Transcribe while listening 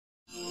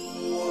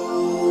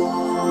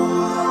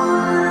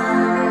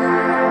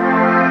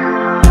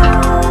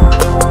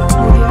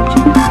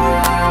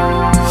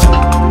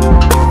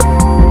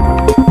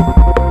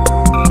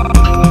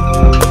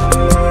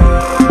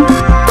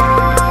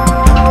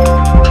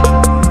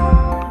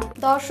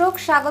দর্শক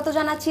স্বাগত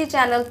জানাচ্ছি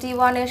চ্যানেল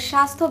টি1 এর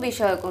স্বাস্থ্য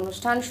বিষয়ক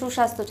অনুষ্ঠান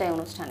সুস্বাস্থ্য চাই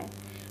অনুষ্ঠানে।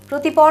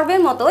 প্রতি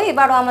পর্বের মতো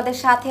এবারও আমাদের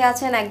সাথে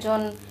আছেন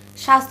একজন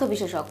স্বাস্থ্য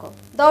বিশেষজ্ঞ।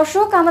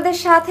 দর্শক আমাদের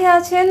সাথে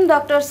আছেন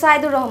doctor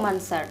Saidur Rahman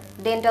sir,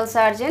 dental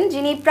surgeon,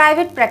 যিনি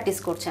প্রাইভেট প্র্যাকটিস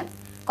করছেন।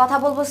 কথা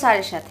বলবো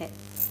স্যারের সাথে।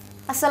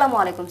 আসসালামু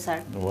আলাইকুম স্যার।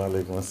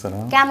 ওয়ালাইকুম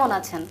আসসালাম। কেমন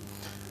আছেন?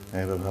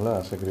 এই তো ভালো,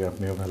 আশা করি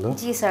আপনিও ভালো।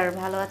 জি স্যার,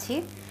 ভালো আছি।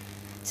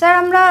 স্যার,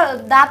 আমরা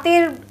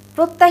দাঁতের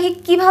প্রত্যাহিক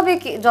কিভাবে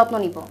যত্ন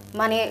নিব,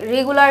 মানে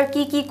রেগুলার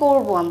কি কি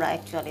করব আমরা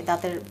অ্যাকচুয়ালি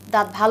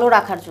দাঁত ভালো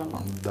রাখার জন্য?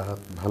 দাঁত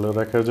ভালো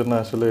রাখার জন্য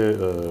আসলে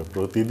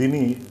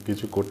প্রতিদিনই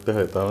কিছু করতে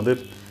হয়। তো আমাদের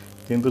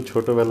কিন্তু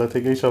ছোটবেলা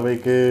থেকেই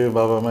সবাইকে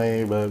বাবা মাই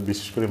বা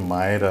বিশেষ করে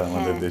মায়েরা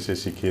আমাদের দেশে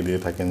শিখিয়ে দিয়ে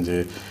থাকেন যে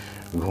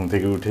ঘুম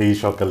থেকে উঠেই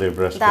সকালে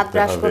ব্রাশ করতে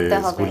হবে,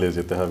 স্কুলে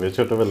যেতে হবে।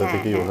 ছোটবেলা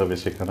থেকেই ওভাবে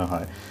শেখানো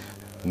হয়।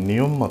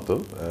 নিয়ম মতো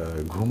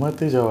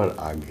ঘুমাতে যাওয়ার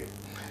আগে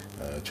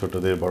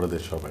ছোটদের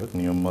বড়দের সবাই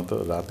নিয়ম মতো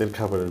রাতের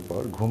খাবারের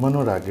পর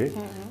ঘুমানোর আগে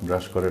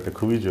ব্রাশ করাটা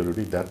খুবই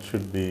জরুরি। That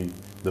should be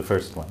the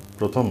first one.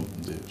 প্রথম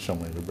যে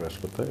সময় ব্রাশ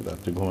করতে হয়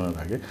রাত্রে ঘুমানোর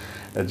আগে।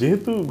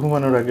 যেহেতু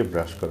ঘুমানোর আগে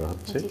ব্রাশ করা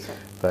হচ্ছে,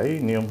 তাই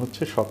নিয়ম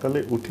হচ্ছে সকালে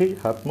উঠেই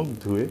হাত মুখ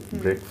ধুয়ে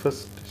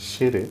ব্রেকফাস্ট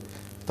সেরে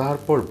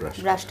তারপর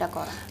ব্রাশটা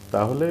করা।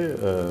 তাহলে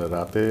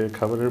রাতে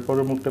খাবারের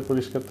পরে মুখটা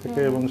পরিষ্কার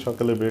থাকে এবং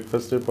সকালে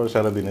ব্রেকফাস্টের পর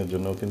সারাদিনের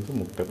জন্য কিন্তু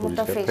মুখটা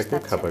পরিষ্কার থাকে,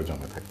 খাবার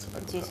জমে থাকছে না।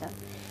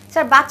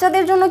 স্যার,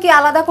 বাচ্চাদের জন্য কি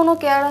আলাদা কোনো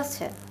কেয়ার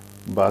আছে?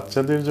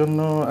 বাচ্চাদের জন্য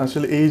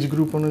আসলে এইজ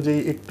গ্রুপ অনুযায়ী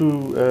একটু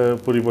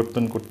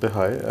পরিবর্তন করতে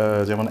হয়।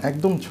 যেমন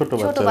একদম ছোট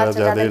বাচ্চারা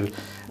যাদের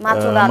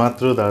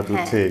মাত্র দাঁত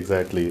উঠছে,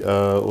 এক্স্যাক্টলি,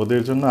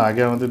 ওদের জন্য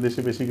আগে আমাদের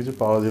দেশে বেশি কিছু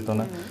পাওয়া যেত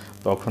না।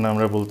 তখন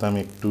আমরা বলতাম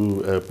একটু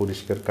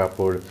পরিষ্কার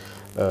কাপড়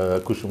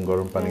কুসুম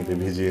গরম পানিতে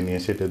ভিজিয়ে নিয়ে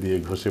সেটা দিয়ে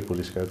ঘষে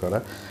পরিষ্কার করা।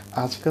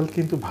 আজকাল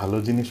কিন্তু ভালো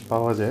জিনিস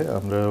পাওয়া যায়,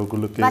 আমরা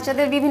ওগুলোকে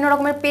বাচ্চাদের বিভিন্ন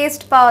রকমের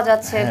পেস্ট পাওয়া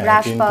যাচ্ছে,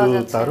 ব্রাশ পাওয়া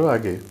যাচ্ছে। তারও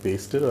আগে,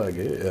 পেস্টেরও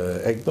আগে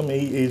একদম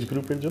এই এজ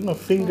গ্রুপের জন্য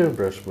ফিঙ্গার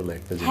ব্রাশ বলে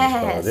একটা জিনিস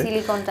পাওয়া যায়,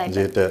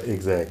 যেটা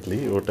এক্স্যাক্টলি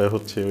ওটা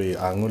হচ্ছে ওই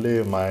আঙুলে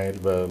মায়ের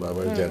বা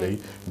বাবার যারাই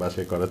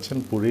বাসায় করাচ্ছেন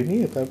পুড়ে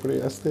নিয়ে তারপরে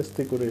আস্তে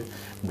আস্তে করে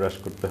ব্রাশ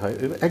করতে হয়।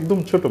 একদম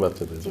ছোট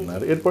বাচ্চাদের জন্য।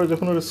 আর এরপরে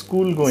যখন ওরা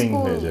স্কুল গোয়িং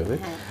হয়ে যাবে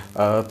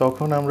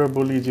তখন আমরা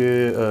বলি যে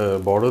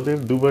বড়দের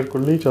দুবার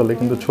করলেই চলে,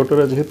 কিন্তু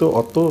ছোটরা যেহেতু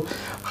অত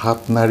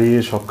হাত নাড়িয়ে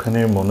সবখানে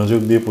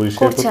মনোযোগ দিয়ে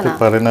পরিষ্কার করতে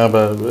পারে না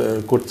বা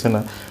করছে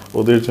না,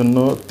 ওদের জন্য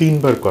 3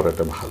 বার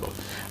করাটা ভালো।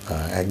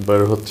 একবার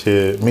হচ্ছে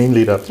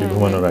মেইনলি রাত্রে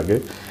ঘুমানোর আগে,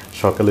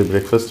 সকালে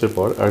ব্রেকফাস্টের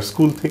পর, আর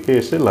স্কুল থেকে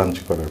এসে লাঞ্চ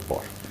করার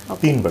পর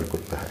 3 বার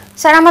করতে হয়।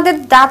 স্যার, আমাদের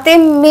দাঁতে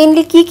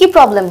মেইনলি কি কি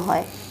প্রবলেম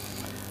হয়?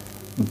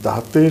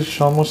 দাঁতের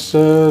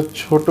সমস্যা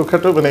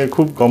ছোটখাটো, মানে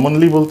খুব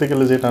কমনলি বলতে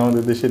গেলে যেটা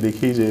আমাদের দেশে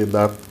দেখি যে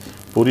দাঁত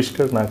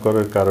পরিষ্কার না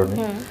করার কারণে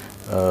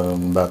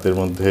দাঁতের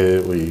মধ্যে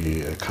ওই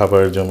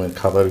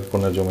খাবার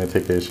কোনা জমে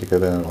থেকে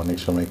সেখানে অনেক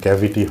সময়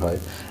ক্যাভিটি হয়,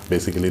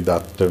 বেসিক্যালি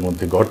দাঁতটার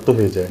মধ্যে গর্ত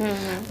হয়ে যায়।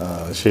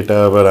 সেটা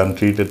আবার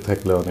আনট্রিটেড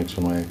থাকলে অনেক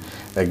সময়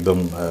একদম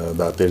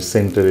দাঁতের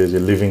সেন্টারে যে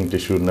living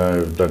tissue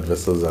nerve blood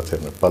vessels আছে,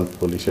 পাল্প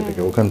বলি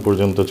সেটাকে, ওখান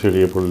পর্যন্ত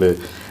ছড়িয়ে পড়লে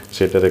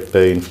সেটার একটা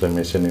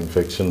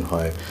ইনফেকশন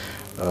হয়।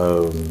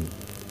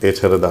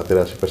 এছাড়া দাঁতের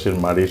আশেপাশের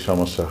মাড়ির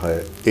সমস্যা হয়।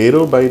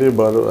 এরও বাইরে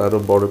আরও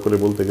বড় করে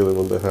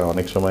বলতে হয়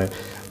অনেক সময়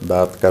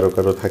দাঁত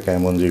কারো থাকে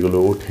এমন যেগুলো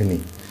ওঠেনি,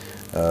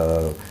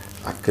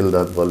 আক্কেল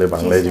দাঁত বলে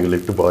বাংলায়, যেগুলো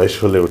একটু বয়স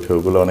হলে ওঠে,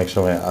 ওগুলো অনেক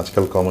সময়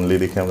আজকাল কমনলি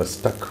দেখে আমরা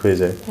স্টাক হয়ে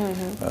যায়,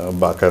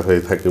 বাঁকা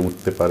হয়ে থাকে,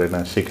 উঠতে পারে না,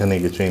 সেখানে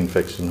কিছু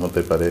ইনফেকশন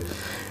হতে পারে।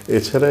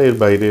 এছাড়া এর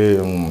বাইরে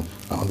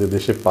আমাদের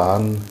দেশে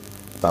পান,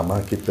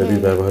 তামাক ইত্যাদি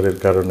ব্যবহারের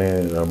কারণে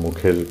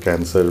মুখের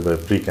ক্যান্সার বা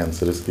প্রি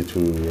ক্যান্সারাস কিছু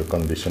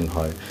কন্ডিশন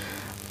হয়,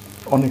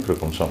 অনেক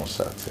রকম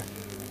সমস্যা আছে।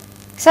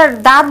 স্যার,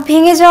 দাঁত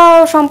ভেঙে যাওয়া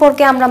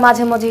সম্পর্কে আমরা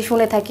মাঝে মাঝে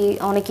শুনে থাকি,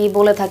 অনেকেই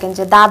বলে থাকেন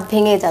যে দাঁত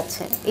ভেঙে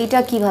যাচ্ছে, এটা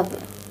কিভাবে?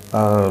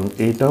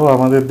 এইটাও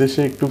আমাদের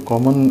দেশে একটু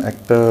কমন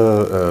একটা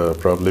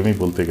প্রবলেমই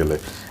বলতে গেলে।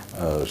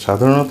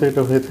 সাধারণত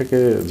এটা হয়ে থাকে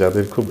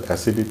যাদের খুব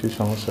অ্যাসিডিটির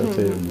সমস্যা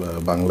আছে,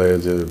 বাংলায়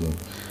যে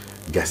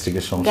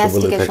গ্যাস্ট্রিকের সমস্যা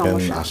বলে থাকেন,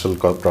 আসল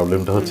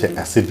প্রবলেমটা হচ্ছে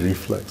অ্যাসিড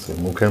রিফ্লাক্স।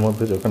 মুখের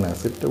মধ্যে যখন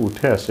অ্যাসিডটা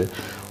উঠে আসে,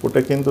 ওটা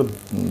কিন্তু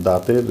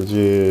দাঁতের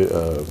যে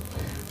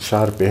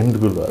শার্প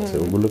এন্ডগুলো আছে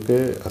ওগুলোকে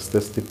আস্তে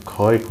আস্তে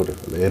ক্ষয় করে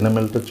ফেলে,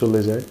 এনামেলটা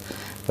চলে যায়,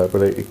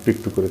 তারপরে একটু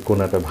একটু করে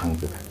কোনাটা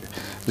ভাঙতে থাকে।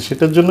 তো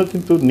সেটার জন্য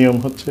কিন্তু নিয়ম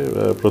হচ্ছে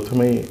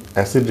প্রথমেই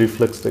অ্যাসিড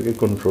রিফ্লেক্সটাকে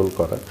কন্ট্রোল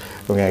করা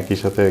এবং একই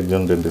সাথে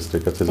একজন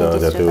ডেন্টিস্টের কাছে যাওয়া,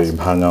 যাতে ওই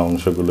ভাঙা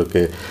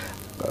অংশগুলোকে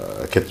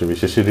ক্ষেত্রে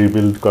বিশেষে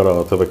রিবিল্ড করা,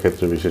 অথবা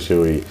ক্ষেত্রে বিশেষে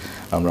ওই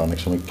আমরা অনেক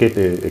সময়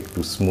কেটে একটু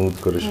স্মুথ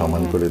করে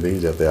সমান করে দিই,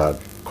 যাতে আর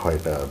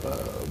ক্ষয়টা বা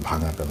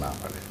ভাঙাটা না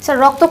পারে। স্যার,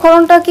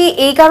 রক্তক্ষরণটা কি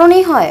এই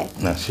কারণেই হয়?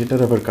 না,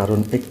 সেটার আবার কারণ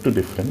একটু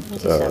ডিফারেন্ট।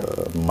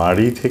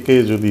 মাড়ি থেকে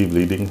যদি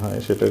ব্লিডিং হয়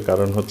সেটার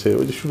কারণ হচ্ছে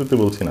ওই যে শুরুতে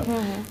বলছিলাম,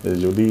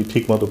 যদি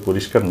ঠিকমতো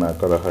পরিষ্কার না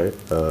করা হয়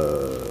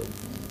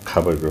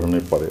খাবার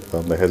গ্রহণের পরে,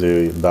 তখন দেখা যায়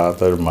ওই দাঁত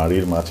আর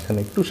মাড়ির মাঝখানে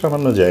একটু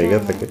সামান্য জায়গা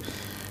থাকে,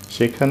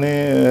 সেখানে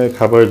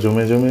খাবার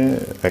জমে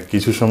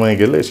কিছু সময়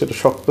গেলে সেটা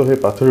শক্ত হয়ে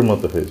পাথরের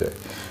মতো হয়ে যায়।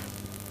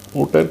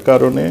 ওটার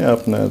কারণে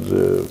আপনার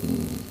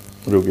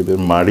রোগীদের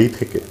মাড়ি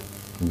থেকে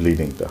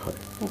ব্লিডিংটা হয়।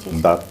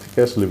 দাঁত থেকে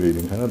আসলে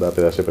ব্লিডিং হয় না,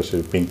 দাঁতের আশেপাশে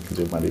পিঙ্ক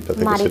যে মাড়িটা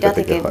থেকে মাড়িটা সেটা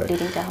থেকে থেকে হয়।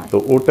 ব্লিডিংটা হয়। তো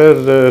ওটার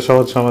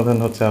সহজ সমাধান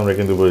হচ্ছে আমরা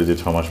কিন্তু বলি যে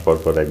 6 মাস পর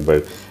পর একবার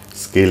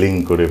স্কেলিং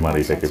করে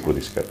মাড়িটাকে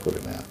পরিষ্কার করে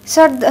নেওয়া।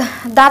 স্যার,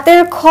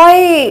 দাঁতের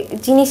ক্ষয়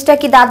জিনিসটা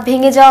কি দাঁত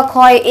ভেঙে যাওয়া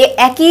ক্ষয়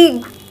একই,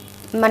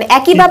 মানে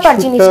একই ব্যাপার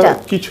জিনিসটা?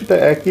 কিছুটা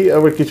একই,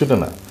 আবার কিছুটা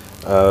না।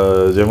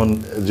 যেমন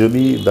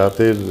যদি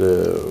দাঁতের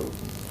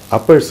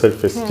আপার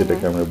সারফেস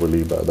যেটাকে আমরা বলি,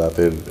 বা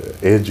দাঁতের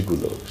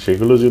এজগুলো,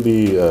 সেগুলো যদি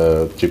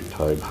চিপড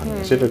হয়, ভাঙে,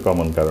 সেটা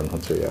কমন কারণ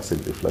হচ্ছে অ্যাসিড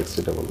রিফ্লাক্স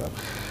যেটা বললাম।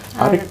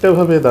 আরেকটা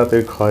ভাবে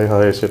দাঁতের ক্ষয়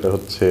হয়, সেটা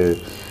হচ্ছে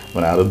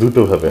মানে আরো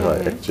দুটো ভাবে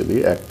হয় অ্যাকচুয়ালি।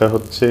 একটা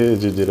হচ্ছে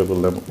যে যেটা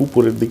বললাম,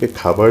 উপরের দিকে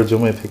খাবার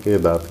জমে থেকে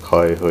দাঁত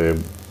ক্ষয় হয়ে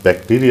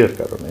ব্যাকটেরিয়ার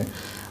কারণে,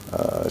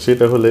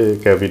 সেটা হলে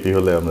ক্যাভিটি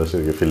হলে আমরা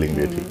সেটাকে ফিলিং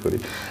দিয়ে ঠিক করি।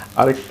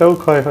 আরেকটাও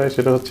ক্ষয় হয়,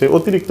 সেটা হচ্ছে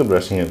অতিরিক্ত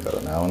ব্রাশিং এর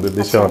কারণে। আমাদের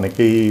দেশে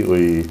অনেকেই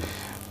ওই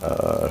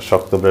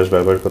শক্ত ব্রাশ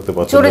ব্যবহার করতে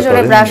পছন্দ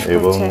করেন,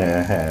 এবং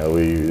হ্যাঁ,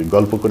 ওই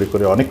গল্প করে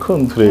করে অনেকক্ষণ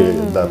ধরে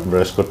দাঁত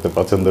ব্রাশ করতে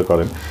পছন্দ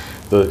করেন।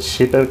 তো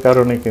সেটার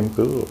কারণে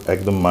কিন্তু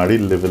একদম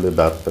মাড়ির লেভেলে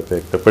দাঁতটাতে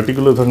একটা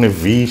পার্টিকুলার ধরনের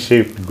ভি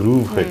শেপড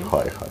গ্রুভ হয়ে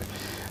ক্ষয় হয়।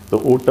 তো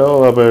ওটাও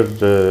আবার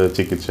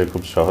চিকিৎসা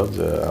খুব সহজ।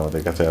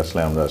 আমাদের কাছে আসলে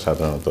আমরা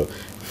সাধারণত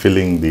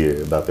ফিলিং দিয়ে,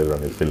 দাঁতের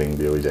রঙের ফিলিং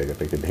দিয়ে ওই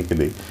জায়গাটাকে ঢেকে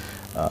দিই।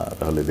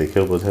 তাহলে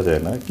দেখেও বোঝা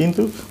যায় না,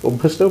 কিন্তু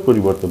অভ্যাসটাও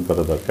পরিবর্তন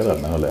করা দরকার, আর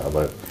না হলে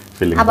আবার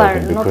ফিলিংটা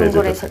কিন্তু ক্ষয়ে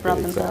যেতে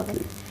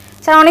থাকে।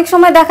 স্যার, অনেক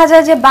সময় দেখা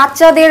যায় যে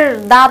বাচ্চাদের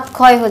দাঁত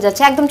ক্ষয় হয়ে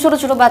যাচ্ছে, একদম ছোট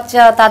ছোট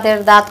বাচ্চা, তাদের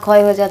দাঁত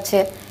ক্ষয় হয়ে যাচ্ছে,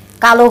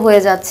 কালো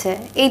হয়ে যাচ্ছে,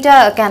 এইটা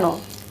কেন?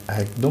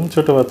 একদম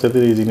ছোট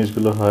বাচ্চাদের এই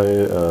জিনিসগুলো হয়।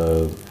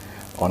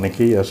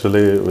 অনেকেই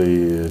আসলে ওই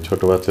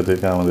ছোট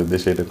বাচ্চাদেরকে, আমাদের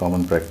দেশে এটা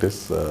কমন প্র্যাকটিস,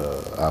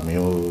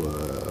 আমিও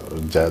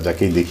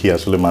যাকেই দেখি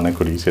আসলে মনে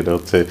করি, সেটা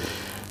হচ্ছে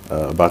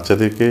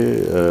বাচ্চাদেরকে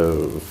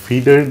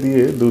ফিডার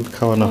দিয়ে দুধ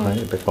খাওয়ানো হয়,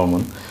 এটা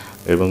কমন।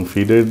 এবং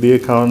ফিডার দিয়ে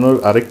খাওয়ানোর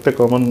আরেকটা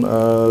কমন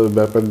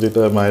ব্যাপার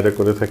যেটা মায়েরা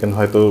করে থাকেন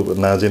হয়তো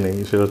না জেনেই,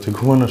 সেটা হচ্ছে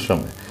ঘুমানোর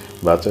সময়।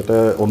 বাচ্চাটা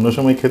অন্য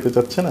সময় খেতে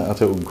চাচ্ছে না,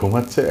 আচ্ছা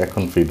ঘুমাচ্ছে,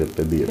 এখন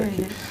ফিডারটা দিয়ে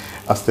রাখি,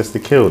 আস্তে আস্তে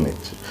খেয়েও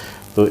নিচ্ছে।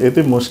 তো এতে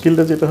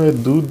মুশকিলটা যেটা হয়,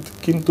 দুধ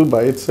কিন্তু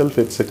by itself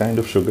it's a kind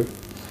of sugar.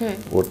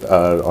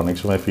 আর অনেক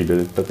সময়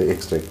ফিডারটাতে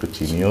এক্সট্রা একটু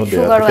চিনিও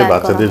দেওয়া থাকে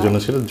বাচ্চাদের জন্য,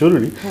 সেটা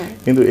জরুরি।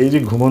 কিন্তু এই যে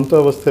ঘুমন্ত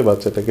অবস্থায়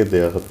বাচ্চাটাকে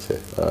দেওয়া হচ্ছে,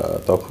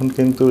 তখন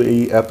কিন্তু এই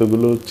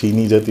এতগুলো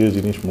চিনি জাতীয়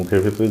জিনিস মুখের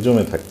ভেতরে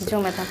জমে থাকছে,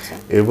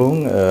 এবং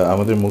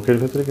আমাদের মুখের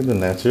ভেতরে কিন্তু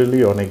ন্যাচারালি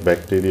অনেক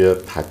ব্যাকটেরিয়া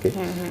থাকে,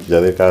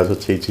 যাদের কাজ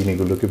হচ্ছে এই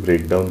চিনিগুলোকে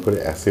ব্রেকডাউন করে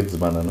অ্যাসিডস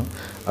বানানো।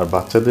 আর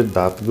বাচ্চাদের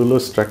দাঁতগুলো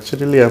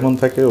স্ট্রাকচারালি এমন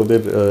থাকে,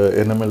 ওদের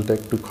এনামেলটা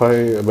একটু ক্ষয়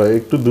বা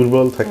একটু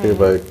দুর্বল থাকে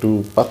বা একটু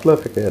পাতলা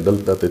থাকে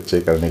অ্যাডাল্ট দাঁতের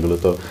চেয়ে, কারণ এগুলো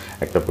তো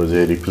একটা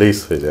পর্যায়ে রিপ্লেস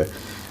হয়ে যায়।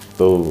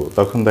 তো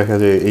তখন দেখা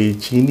যায় এই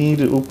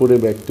চিনির উপরে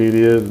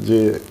ব্যাকটেরিয়ার যে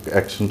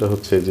অ্যাকশনটা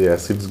হচ্ছে, যে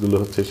অ্যাসিডসগুলো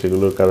হচ্ছে,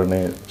 সেগুলোর কারণে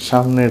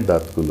সামনের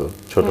দাঁতগুলো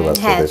ছোট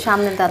বাচ্চাদের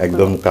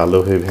একদম কালো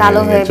হয়ে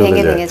ভেঙে চলে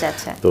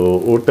যায়। তো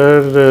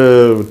ওটার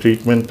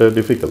ট্রিটমেন্টটা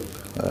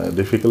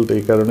ডিফিকাল্ট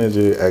এই কারণে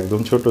যে একদম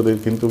ছোটদের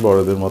কিন্তু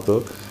বড়দের মতো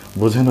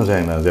বোঝানো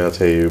যায় না যে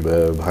আচ্ছা এই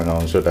ভাঙা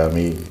অংশটা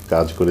আমি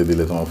কাজ করে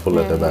দিলে তোমার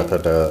ফোলাটা,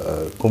 ব্যথাটা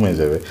কমে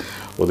যাবে।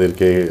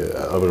 ওদেরকে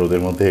আবার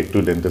ওদের মধ্যে একটু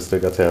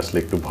ডেন্টিস্টের কাছে আসলে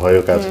একটু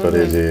ভয়ও কাজ করে,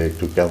 যে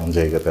একটু কেমন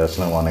জায়গাতে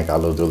আসলাম, অনেক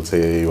আলো জ্বলছে,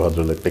 এই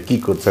ভদ্রলোকটা কি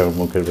করছে আমার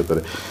মুখের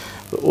ভেতরে।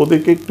 তো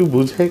ওদেরকে একটু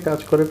বুঝাই কাজ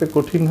করাটা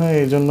কঠিন হয়।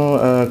 এই জন্য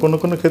কোনো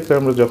কোনো ক্ষেত্রে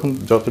আমরা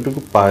যতটুকু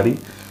পারি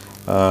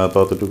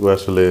ততটুকু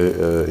আসলে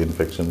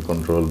ইনফেকশন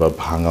কন্ট্রোল বা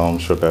ভাঙা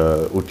অংশটা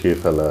উঠিয়ে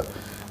ফেলা,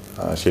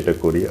 সেটা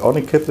করি।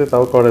 অনেক ক্ষেত্রে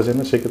তাও করা যায়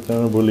না, সেক্ষেত্রে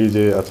আমরা বলি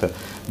যে আচ্ছা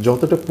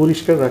যতটা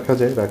পরিষ্কার রাখা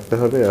যায় রাখতে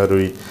হবে। আর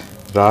ওই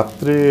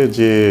রাত্রে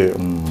যে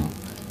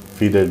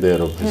ফিডার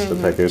দেওয়ার অভ্যাসটা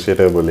থাকে,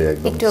 সেটা বলে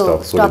একদম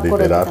স্টপ করে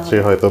দিতে। রাত্রে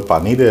হয়তো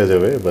পানি দেওয়া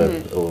যাবে, বাট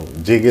ও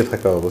জেগে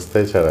থাকা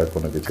অবস্থায় ছাড়া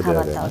কোনো কিছু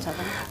দেওয়া যায় না।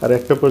 আর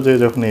একটা পর্যায়ে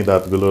যখন এই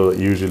দাঁতগুলো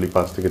ইউজুয়ালি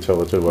 5 থেকে 6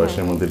 বছর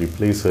বয়সের মধ্যে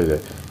রিপ্লেস হয়ে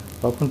যায়,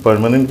 তখন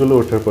পার্মানেন্টগুলো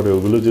ওঠার পরে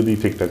ওগুলো যদি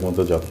ঠিকঠাক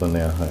মতো যত্ন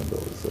নেওয়া হয় তো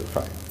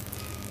ফাইন।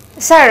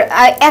 স্যার,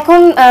 এখন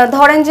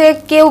ধরেন যে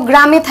কেউ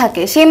গ্রামে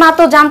থাকে, সে মা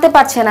তো জানতে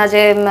পারছে না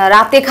যে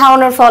রাতে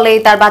খাওয়ানোর ফলেই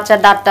তার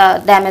বাচ্চার দাঁতটা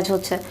ড্যামেজ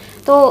হচ্ছে,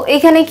 তো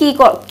এখানে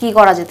কি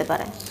করা যেতে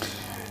পারে?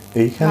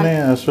 এইখানে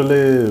আসলে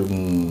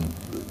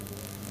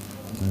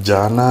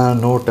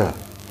জানানোটা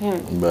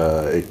বা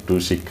একটু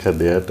শিক্ষা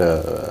দেওয়াটা,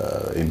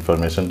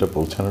 ইনফরমেশনটা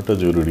পৌঁছানোটা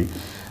জরুরি।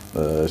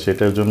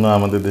 সেটার জন্য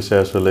আমাদের দেশে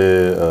আসলে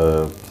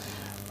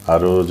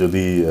আরও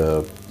যদি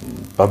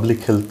পাবলিক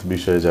হেলথ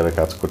বিষয়ে যারা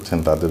কাজ করছেন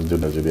তাদের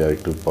জন্য যদি আর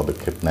একটু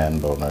পদক্ষেপ নেন,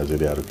 বা ওনারা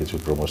যদি আরও কিছু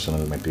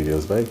প্রমোশনাল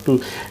ম্যাটেরিয়ালস বা একটু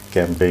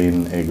ক্যাম্পেইন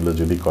এগুলো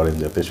যদি করেন,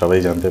 যাতে সবাই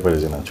জানতে পারে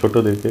যে না,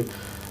 ছোটোদেরকে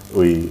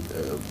ওই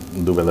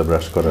দুবেলা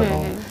ব্রাশ করানো,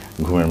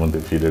 ঘুমের মধ্যে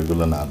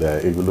ফিডারগুলো না দেয়,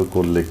 এগুলো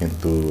করলে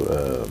কিন্তু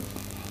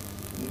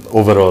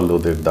ওভারঅল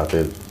ওদের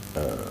দাঁতের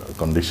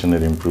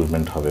কন্ডিশনের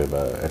ইমপ্রুভমেন্ট হবে,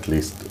 বা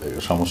অ্যাটলিস্ট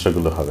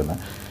সমস্যাগুলো হবে না।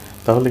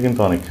 তাহলে কিন্তু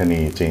অনেকখানি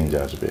চেঞ্জ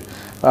আসবে।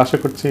 আশা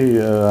করছি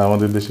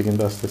আমাদের দেশে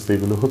কিন্তু আস্তে আস্তে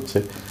এগুলো হচ্ছে,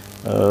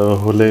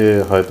 হলে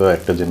হয়তো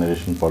একটা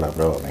জেনারেশন পর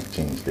আমরা অনেক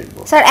চেঞ্জ দেখব।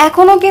 স্যার,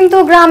 এখনো কিন্তু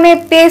গ্রামে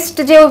পেস্ট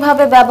যে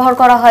ওইভাবে ব্যবহার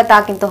করা হয় তা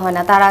কিন্তু হয়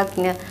না, তারা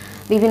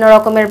বিভিন্ন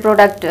রকমের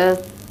প্রোডাক্ট,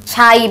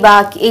 ছাই বা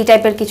এই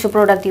টাইপের কিছু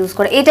প্রোডাক্ট ইউজ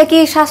করে। এটা কি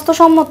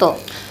স্বাস্থ্যসম্মত?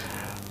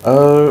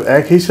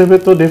 এক হিসেবে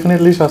তো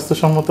ডেফিনেটলি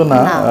স্বাস্থ্যসম্মত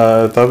না,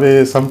 তবে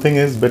something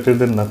is better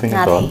then nothing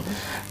at all.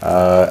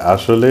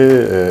 আসলে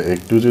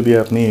একটু যদি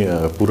আপনি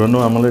পুরনো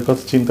আমলের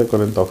কথা চিন্তা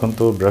করেন, তখন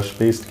তো ব্রাশ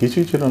পেস্ট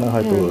কিছুই ছিল না,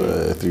 হয়তো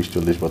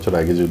 30-40 বছর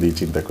আগে যদি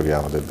চিন্তা করি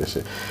আমাদের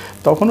দেশে,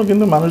 তখনও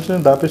কিন্তু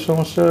মানুষজনের দাঁতের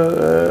সমস্যা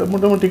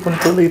মোটামুটি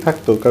কন্ট্রোলেই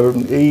থাকতো, কারণ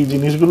এই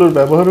জিনিসগুলোর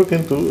ব্যবহারও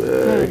কিন্তু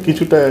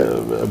কিছুটা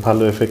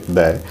ভালো এফেক্ট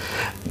দেয়।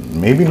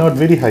 Maybe not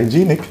very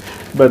hygienic,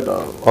 but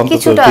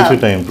অন্তত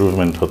কিছুটা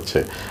ইমপ্রুভমেন্ট হচ্ছে,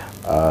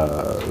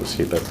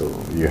 সেটা তো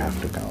ইউ হ্যাভ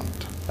টু কাউন্ট।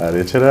 আর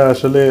এছাড়া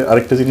আসলে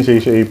আরেকটা জিনিস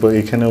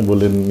এইখানেও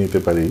বলে নিতে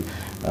পারি,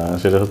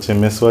 সেটা হচ্ছে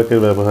মেসওয়াকের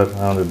ব্যবহার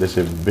আমাদের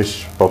দেশে বেশ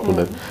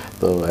পপুলার।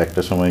 তো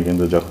একটা সময়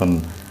কিন্তু যখন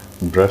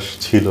ব্রাশ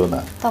ছিল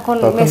না, তখন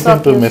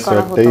কিন্তু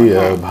মেসওয়াকটাই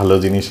ভালো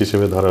জিনিস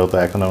হিসেবে ধরা হতো।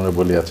 এখন আমরা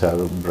বলি আচ্ছা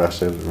আরো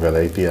ব্রাশের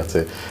ভ্যারাইটি আছে,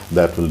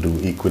 that will do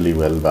equally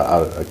well, বা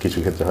আর কিছু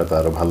ক্ষেত্রে হয়তো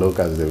আরো ভালো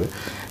কাজ দেবে।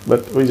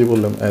 বাট ওই যে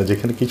বললাম,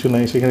 যেখানে কিছু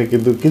নাই সেখানে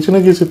কিন্তু কিছু না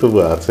কিছু তবু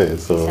আছে,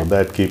 so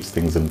that keeps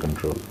things in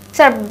control.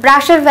 Sir,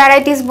 ব্রাশের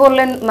varieties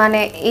বললেন, মানে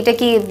এটা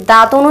কি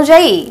দাঁত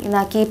অনুযায়ী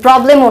নাকি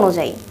প্রবলেম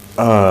অনুযায়ী?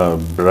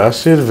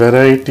 ব্রাশের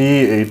ভ্যারাইটি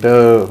এটা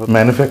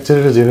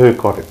ম্যানুফ্যাকচারার যেভাবে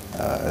করে,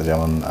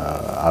 যেমন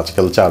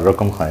আজকাল 4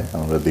 রকম হয়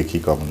আমরা দেখি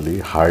কমনলি: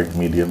 হার্ড,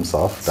 মিডিয়াম,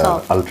 সফট আর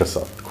আলট্রা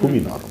সফট, খুবই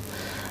নরম।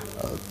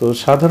 তো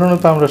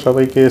সাধারণত আমরা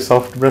সবাইকে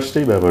সফট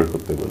ব্রাশটাই ব্যবহার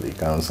করতে বলি,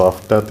 কারণ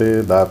সফটটাতে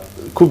দাঁত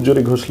খুব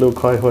জোরে ঘষলেও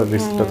ক্ষয় হওয়ার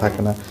রিস্কটা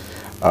থাকে না।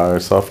 আর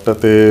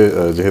সফটটাতে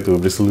যেহেতু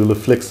ব্রিসেলগুলো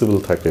ফ্লেক্সিবল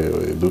থাকে,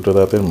 ওই দুটো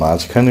দাঁতের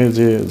মাঝখানের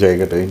যে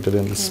জায়গাটা,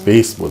 ইন্টারনাল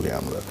স্পেস বলি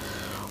আমরা,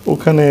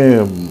 ওখানে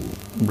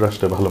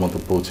ব্রাশটা ভালো মতো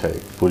পৌঁছায়,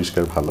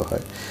 পরিষ্কার ভালো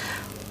হয়।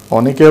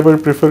 অনেকে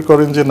আবার প্রেফার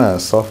করেন যে না,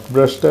 সফট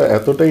ব্রাশটা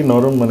এতটাই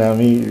নরম, মানে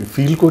আমি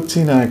ফিল করছি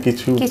না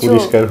কিছু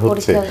পরিষ্কার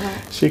হচ্ছে।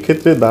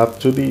 সেক্ষেত্রে দাঁত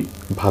যদি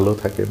ভালো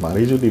থাকে,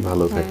 মাড়ি যদি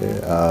ভালো থাকে,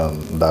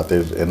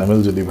 দাঁতের এনামেল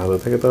যদি ভালো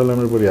থাকে, তাহলে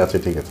আমরা বলি আচ্ছা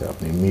ঠিক আছে,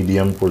 আপনি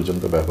মিডিয়াম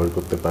পর্যন্ত ব্যবহার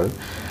করতে পারেন।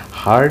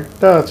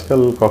 হার্ডটা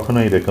আজকাল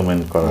কখনোই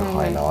রেকমেন্ড করা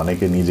হয় না,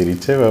 অনেকে নিজের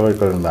ইচ্ছে ব্যবহার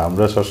করেন না।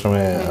 আমরা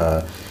সবসময়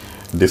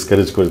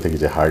ডিসকারেজ করে থাকি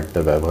যে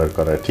হার্ডটা ব্যবহার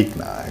করা ঠিক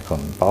না, এখন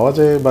পাওয়া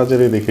যায়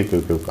বাজারে, দেখে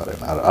কেউ কেউ করে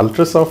না। আর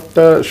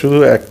আলট্রাসফটটা শুধু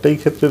একটাই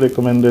ক্ষেত্রে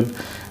রেকমেন্ডেড,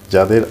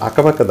 যাদের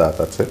আঁকাবাঁকা দাঁত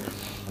আছে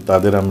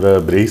তাদের আমরা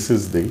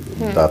ব্রেসেস দিই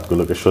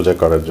দাঁতগুলোকে সোজা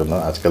করার জন্য।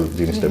 আজকাল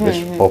জিনিসটা বেশ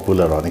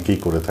পপুলার, অনেকেই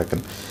করে থাকেন।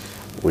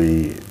 ওই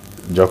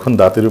যখন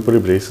দাঁতের উপরে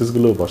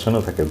ব্রেসেসগুলো বসানো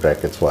থাকে,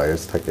 ব্র্যাকেটস,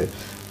 ওয়ায়ার্স থাকে,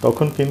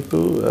 তখন কিন্তু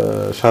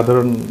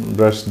সাধারণ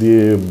ব্রাশ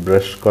দিয়ে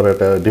ব্রাশ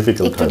করাটা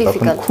ডিফিকাল্ট হয়।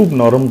 তখন খুব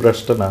নরম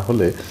ব্রাশটা না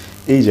হলে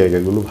এই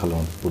জায়গাগুলো ভালো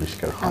মতো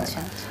পরিষ্কার হয়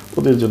না,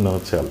 ওদের জন্য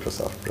হচ্ছে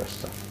আলট্রাসফট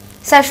ব্রাশটা।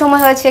 স্যার,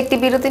 সময় হয়েছে একটি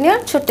বিরতি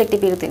নেওয়ার, ছোট্ট একটি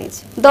বিরতি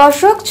নিচ্ছি।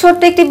 দর্শক,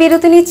 ছোট্ট একটি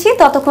বিরতি নিচ্ছি,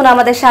 ততক্ষণ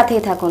আমাদের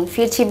সাথেই থাকুন,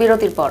 ফিরছি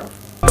বিরতির পর।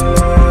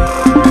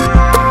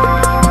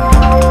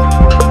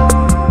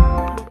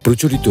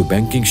 প্রচলিত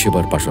ব্যাংকিং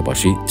সেবার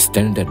পাশাপাশি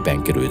স্ট্যান্ডার্ড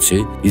ব্যাংকে রয়েছে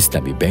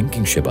ইসলামী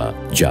ব্যাংকিং সেবা,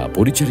 যা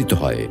পরিচালিত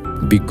হয়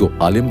বিজ্ঞ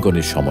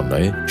আলেমগণের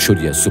সমন্বয়ে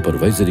শরিয়া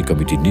সুপারভাইজারি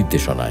কমিটির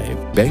নির্দেশনায়।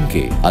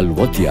 ব্যাংকে আল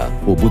ওয়াতিয়া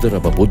ও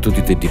মুদারাবা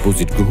পদ্ধতিতে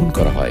ডিপোজিট গ্রহণ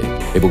করা হয়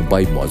এবং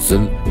বাই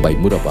মুআজ্জাল, বাই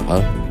মুরাবাহা,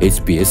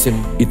 HPSM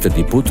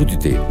ইত্যাদি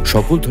পদ্ধতিতে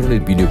সকল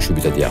ধরনের বিনিয়োগ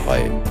সুবিধা দেওয়া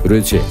হয়।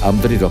 রয়েছে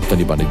আমদানি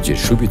রপ্তানি বাণিজ্যের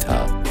সুবিধা।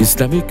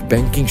 ইসলামিক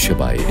ব্যাংকিং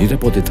সেবায়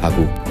নিরাপদে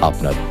থাকুক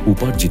আপনার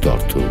উপার্জিত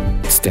অর্থ।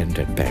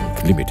 Standard bank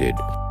limited.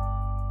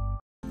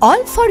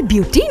 All for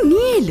beauty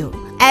নিয়ে এলো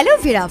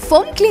aloe vera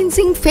foam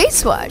cleansing face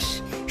wash.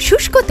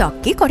 শুষ্ক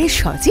ত্বককে করে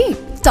সজীব,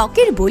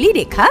 ত্বকের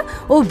বলিরেখা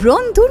ও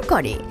ব্রণ দূর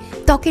করে,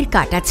 ত্বকের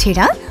কাটা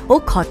ছেঁড়া ও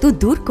ক্ষত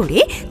দূর করে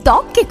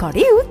ত্বককে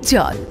করে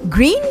উজ্জ্বল।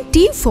 Green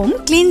tea foam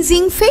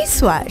cleansing face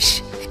wash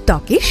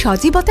ত্বকের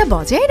সজীবতা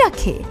বজায়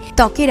রাখে,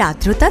 ত্বকের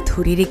আর্দ্রতা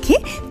ধরে রেখে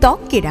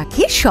ত্বককে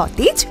রাখে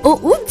সতেজ ও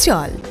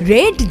উজ্জ্বল।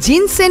 Red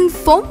ginseng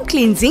foam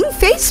cleansing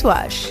face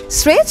wash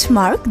stretch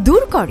mark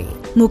দূর করে,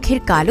 মুখের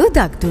কালো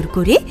দাগ দূর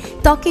করে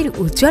ত্বকের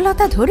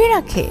উজ্জ্বলতা ধরে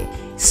রাখে।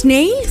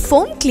 Snail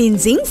foam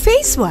cleansing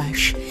face wash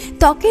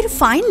ত্বকের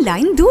ফাইন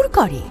লাইন দূর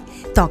করে,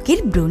 ত্বকের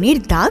ব্রণের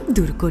দাগ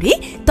দূর করে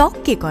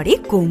ত্বককে করে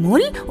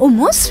কোমল ও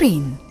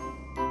মসৃণ।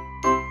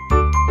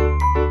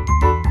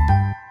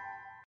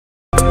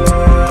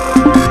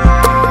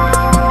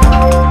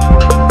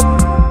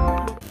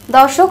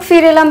 দর্শক,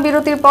 ফিরে এলাম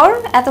বিরতির পর।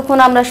 এতক্ষণ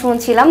আমরা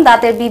শুনছিলাম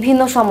দাঁতের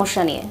বিভিন্ন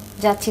সমস্যা নিয়ে।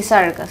 যাচ্ছি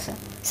স্যারের কাছে।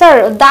 স্যার,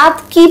 দাঁত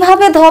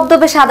কিভাবে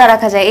ধবধবে সাদা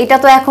রাখা যায়? এটা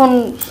তো এখন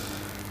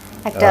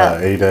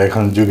এইটা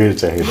এখন যুগের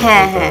চাহিদা,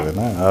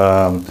 না?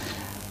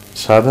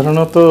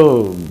 সাধারণত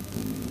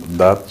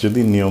দাঁত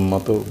যদি নিয়ম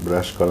মতো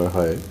ব্রাশ করা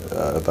হয়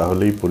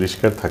তাহলেই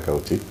পরিষ্কার থাকা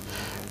উচিত,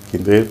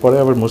 কিন্তু এরপরে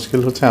আবার মুশকিল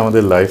হচ্ছে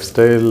আমাদের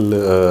লাইফস্টাইল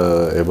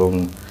এবং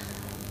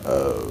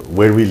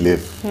ওয়ার উই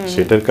লিভ,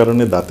 সেটার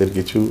কারণে দাঁতের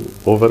কিছু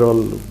ওভারঅল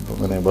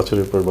মানে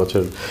বছরের পর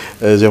বছর,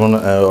 যেমন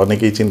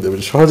অনেকেই চিন্তা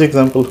করেন, সহজ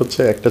এক্সাম্পল হচ্ছে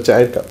একটা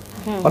চায়ের কাপ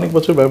অনেক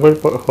বছর ব্যবহার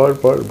হওয়ার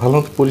পর ভালো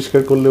মতো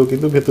পরিষ্কার করলেও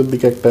কিন্তু ভেতর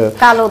দিকে একটা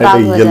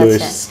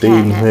ইয়েলোইশ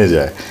স্টেইন হয়ে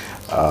যায়।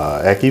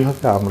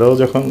 একইভাবে আমরাও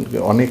যখন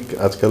অনেক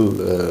আজকাল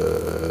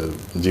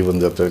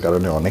জীবনযাত্রার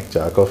কারণে অনেক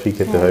চা কফি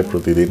খেতে হয়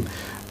প্রতিদিন,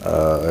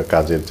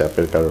 কাজের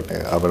চাপের কারণে,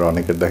 আবার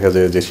অনেকের দেখা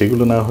যায় যে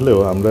সেগুলো না হলেও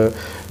আমরা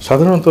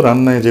সাধারণত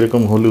রান্নায়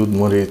যেরকম হলুদ,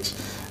 মরিচ,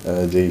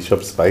 যেই সব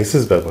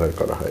স্পাইসেস ব্যবহার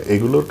করা হয়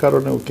এগুলোর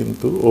কারণেও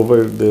কিন্তু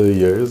ওভার দ্য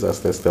ইয়ার্স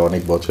আস্তে আস্তে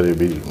অনেক বছরে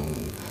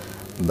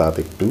দাঁত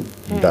একটু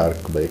ডার্ক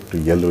বা একটু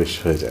ইয়েলোইশ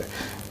হয়ে যায়।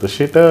 তো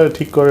সেটা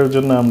ঠিক করার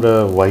জন্য আমরা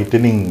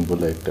হোয়াইটেনিং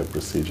বলে একটা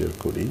প্রসিজার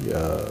করি।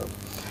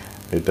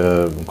 এটা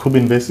খুব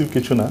ইনভেসিভ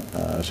কিছু না,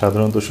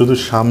 সাধারণত শুধু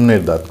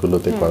সামনের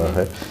দাঁতগুলোতে করা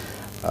হয়।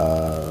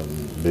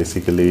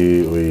 বেসিক্যালি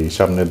ওই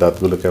সামনের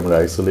দাঁতগুলোকে আমরা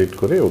আইসোলেট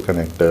করে ওখানে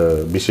একটা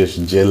বিশেষ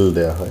জেল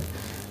দেওয়া হয়,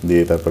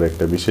 দিয়ে তারপরে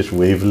একটা বিশেষ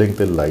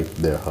ওয়েভলেংথের লাইট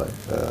দেওয়া হয়,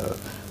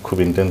 খুব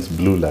ইন্টেন্স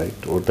ব্লু লাইট।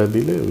 ওটা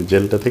দিলে ওই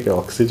জেলটা থেকে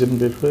অক্সিজেন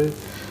বের হয়ে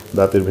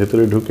দাঁতের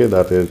ভেতরে ঢুকে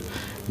দাঁতের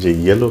যে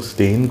ইয়েলো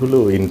স্টেইনগুলো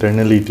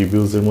ইন্টারনালি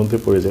টিবিউজের মধ্যে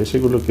পড়ে যায়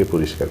সেগুলোকে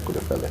পরিষ্কার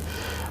করে ফেলে।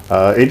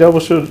 এটা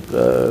অবশ্য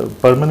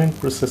পার্মানেন্ট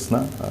প্রসেস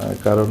না,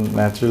 কারণ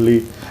ন্যাচারালি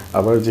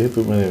আবার যেহেতু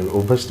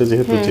অভ্যাসটা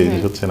যেহেতু চেঞ্জ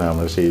হচ্ছে না,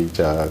 আমরা সেই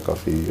চা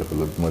কফি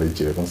হলুদ মরিচ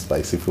যেরকম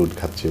স্পাইসি ফুড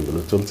খাচ্ছি ওগুলো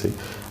চলছেই,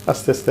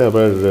 আস্তে আস্তে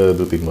আবার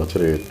 2-3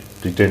 বছরে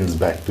Returns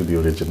back to the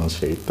original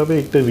shade. তবে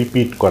এটা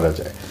রিপিট করা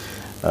যায়,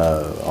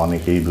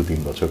 অনেকেই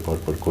 2-3 বছর পর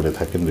পর করে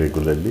থাকেন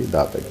রেগুলারলি,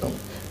 দাঁত একদম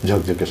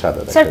ঝকঝকে সাদা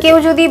দেখা যায়। স্যার কেউ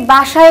যদি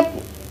বাসায়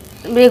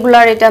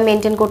রেগুলার এটা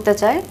মেইনটেইন করতে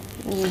চায়,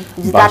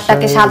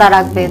 দাঁতটাকে সাদা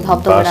রাখবে,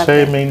 ধবধবে রাখবে,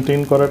 বাসায়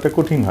মেইনটেইন করাটা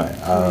কঠিন হয়,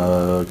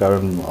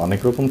 কারণ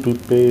অনেক রকম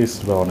টুথপেস্ট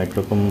বা অনেক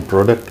রকম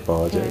প্রোডাক্ট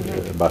পাওয়া যায়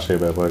বাসায়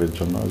ব্যবহারের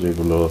জন্য,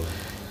 যেগুলো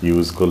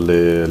ইউজ করলে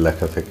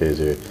লেখা থাকে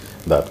যে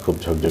দাঁত খুব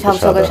ঝকঝকে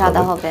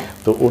সাদা হবে।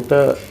 তো ওটা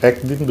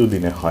 1-2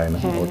 দিনে হয় না,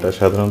 ওটা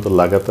সাধারণত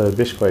লাগাতার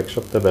বেশ কয়েক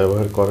সপ্তাহ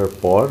ব্যবহার করার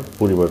পর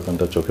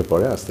পরিবর্তনটা চোখে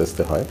পড়ে, আস্তে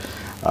আস্তে হয়।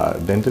 আর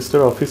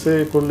ডেন্টিস্টের অফিসে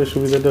করলে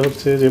সুবিধাটা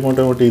হচ্ছে যে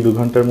মোটামুটি 2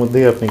 ঘন্টার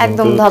মধ্যেই আপনি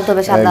কিন্তু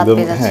একদম,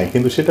 হ্যাঁ,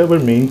 কিন্তু সেটা আবার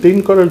মেইনটেইন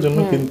করার জন্য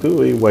কিন্তু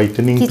ওই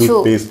হোয়াইটেনিং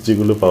টুথপেস্ট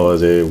যেগুলো পাওয়া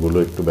যায় ওগুলো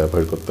একটু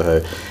ব্যবহার করতে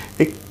হয়,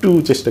 একটু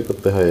চেষ্টা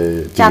করতে হয়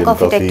টি এন্ড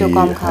কফি,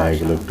 হ্যাঁ,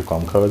 এগুলো একটু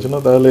কম খাওয়ার জন্য,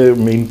 তাহলে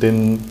মেইনটেইন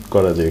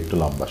করা যায় একটু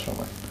লম্বা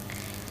সময়।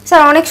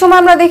 স্যার অনেক সময়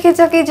আমরা দেখে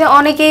থাকি যে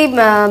অনেকেই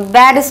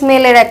ব্যাড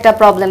স্মেলের একটা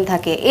প্রবলেম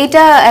থাকে,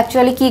 এটা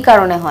অ্যাকচুয়ালি কি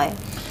কারণে হয়,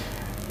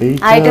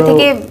 আর এটা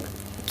থেকে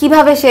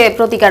কিভাবে সে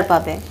প্রতিকার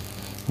পাবে?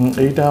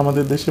 এইটা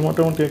আমাদের দেশে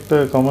মোটামুটি একটা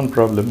কমন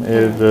প্রবলেম।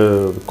 এর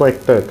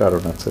কয়েকটা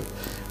কারণ আছে।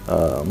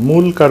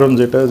 মূল কারণ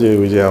যেটা, যে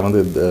ওই যে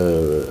আমাদের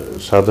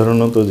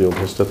সাধারণত যে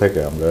অভ্যাসটা থাকে,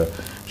 আমরা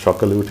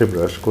সকালে উঠে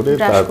ব্রাশ করে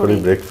তারপরে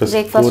ব্রেকফাস্ট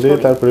করে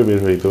তারপরে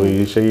বের হই, তো ওই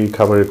সেই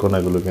খাবারের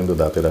কণাগুলো কিন্তু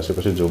দাঁতের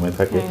আশেপাশে জমে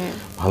থাকে,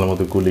 ভালো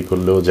মতো কুলি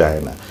করলেও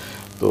যায় না।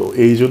 তো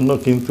এই জন্য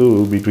কিন্তু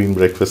বিটুইন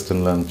ব্রেকফাস্ট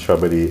অ্যান্ড লাঞ্চ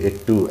সবারই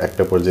একটু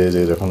একটা পর্যায়ে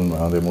যে যখন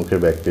আমাদের মুখের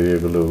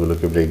ব্যাকটেরিয়াগুলো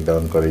ওগুলোকে ব্রেক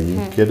ডাউন করে, you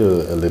get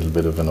a little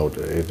bit of an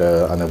odour. এটা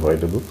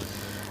আনঅ্যাভয়েডেবল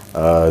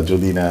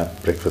যদি না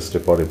ব্রেকফাস্টে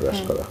পরে ব্রাশ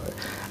করা হয়।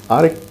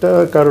 আরেকটা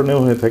কারণেও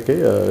হয়ে থাকে,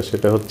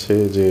 সেটা হচ্ছে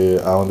যে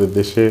আমাদের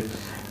দেশে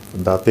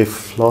দাঁতে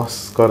ফ্লস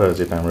করা,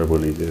 যেটা আমরা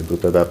বলি যে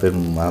দুটো দাঁতের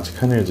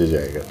মাঝখানের যে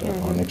জায়গাটা,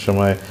 অনেক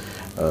সময়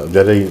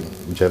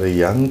যারা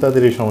ইয়াং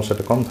তাদের এই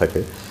সমস্যাটা কম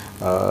থাকে,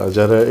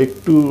 যারা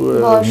একটু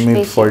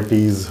মিড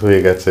 40s হয়ে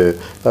গেছে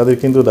তাদের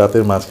কিন্তু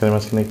দাঁতের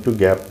মাঝখানে একটু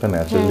গ্যাপটা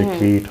ন্যাচারালি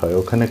ক্রিয়েট হয়,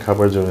 ওখানে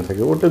খাবার জমে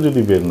থাকে। ওটা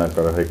যদি বের না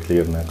করা হয়,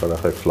 ক্লিয়ার না করা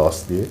হয় ফ্লস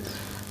দিয়ে,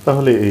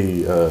 তাহলে এই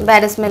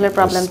ব্যাড স্মেলের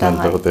প্রবলেমটা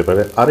হতে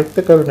পারে।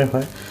 আরেকটা কারণে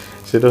হয়,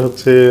 সেটা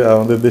হচ্ছে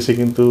আমাদের দেশে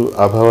কিন্তু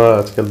আবহাওয়া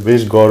আজকাল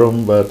বেশ গরম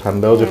বা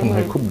ঠান্ডাও যখন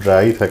হয়, খুব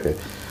ড্রাই থাকে,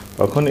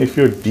 তখন if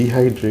you R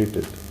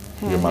dehydrated,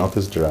 your mouth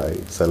is dry,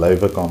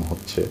 saliva কম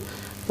হচ্ছে,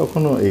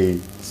 তখনও এই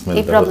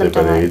স্মেলটা হতে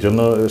পারে। এই জন্য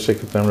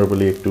সেক্ষেত্রে আমরা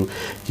বলি একটু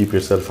কিপ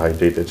ইউরসেলফ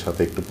হাইড্রেটেড,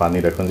 সাথে একটু পানি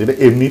রাখুন, যেটা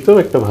এমনিতেও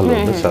একটা ভালো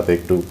অভ্যাস, সাথে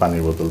একটু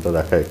পানির বোতলটা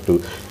রাখা, একটু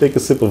take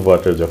a sheep of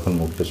water যখন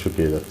মুখটা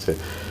শুকিয়ে যাচ্ছে,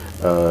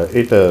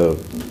 এটা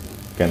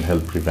ক্যান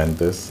হেল্প প্রিভেন্ট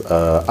দিস।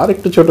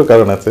 আরেকটা ছোট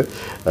কারণ আছে,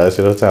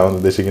 সেটা হচ্ছে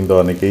আমাদের দেশে কিন্তু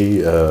অনেকেই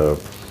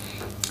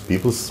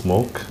পিপল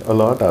স্মোক আ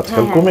লট,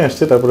 আজকাল কমে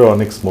আসছে, তারপরে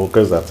অনেক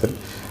স্মোকার্স আছেন,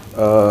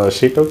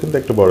 সেটাও কিন্তু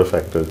একটা বড়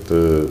ফ্যাক্টর। তো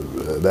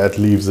that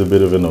lives A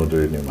bit of an odour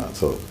in your mouth,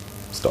 so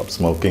stop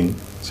smoking,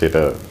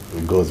 সেটা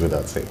goes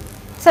without saying.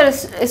 Sir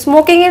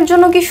smoking এর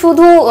জন্য কি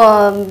শুধু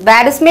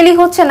ব্যাড স্মেলই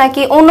হচ্ছে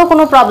নাকি অন্য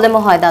কোনো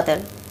প্রবলেমও হয় দাঁতের?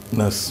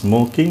 না,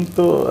 স্মোকিং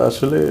তো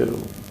আসলে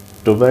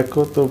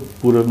টোব্যাকো তো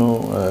পুরনো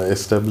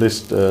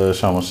এস্টাবলিশড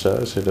সমস্যা।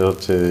 সেটা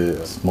হচ্ছে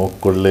স্মোক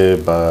করলে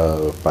বা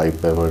পাইপ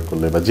ব্যবহার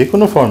করলে বা যে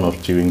কোনো form of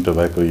chewing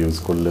tobacco use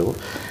করলেও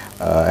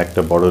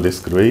একটা বড়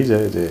রিস্ক রয়েই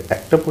যায় যে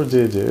একটা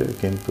পর্যায়ে যে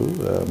কিন্তু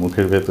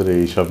মুখের ভেতরে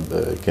এইসব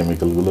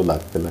কেমিক্যালগুলো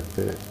লাগতে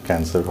লাগতে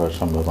ক্যান্সার হওয়ার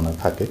সম্ভাবনা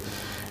থাকে।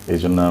 এই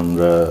জন্য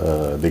আমরা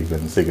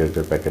দেখবেন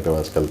সিগারেটের প্যাকেটেও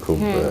আজকাল খুব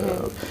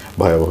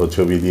ভয়াবহ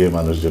ছবি দিয়ে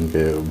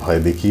মানুষজনকে ভয়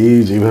দেখিয়েই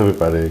যেভাবে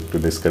পারে একটু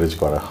ডিসকারেজ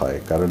করা হয়,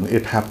 কারণ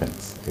ইট হ্যাপেন্স।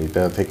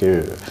 এটা থেকে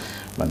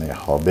মানে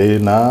হবে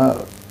না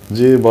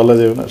যে বলা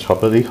যাবে না,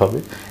 সবারই হবে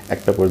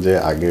একটা পর্যায়ে,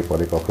 আগে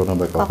পরে কখনো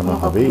বা কখনো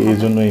হবে। এই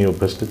জন্য এই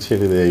অভ্যাসটা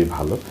ছেড়ে দেওয়াই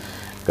ভালো,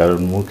 কারণ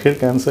মুখের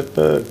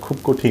ক্যান্সারটা খুব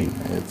কঠিন,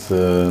 it's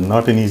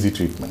not an easy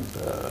treatment.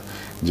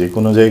 যে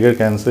কোনো জায়গার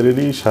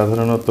ক্যান্সারেরই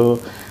সাধারণত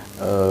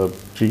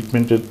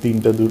ট্রিটমেন্টের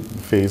 3টা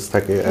ফেজ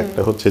থাকে।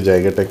 একটা হচ্ছে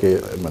জায়গাটাকে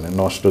মানে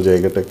নষ্ট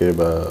জায়গাটাকে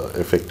বা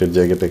এফেক্টেড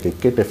জায়গাটাকে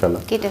কেটে ফেলা,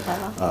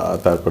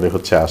 তারপরে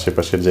হচ্ছে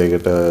আশেপাশের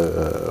জায়গাটা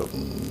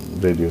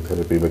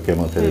রেডিওথেরাপি বা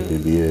কেমোথেরাপি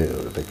দিয়ে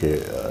ওটাকে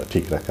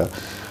ঠিক রাখা।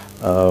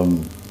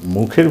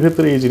 মুখের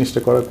ভেতরে এই জিনিসটা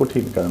করা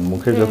কঠিন, কারণ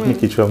মুখের যখনই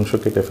কিছু অংশ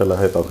কেটে ফেলা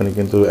হয় তখনই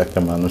কিন্তু একটা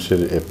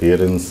মানুষের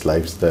appearance,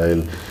 lifestyle,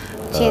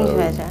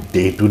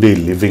 day to day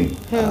living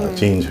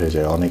change হয়ে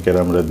যায়। অনেকের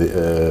আমরা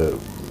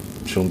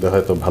শুনতে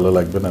হয়তো ভালো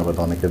লাগবে না, বাট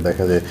অনেকের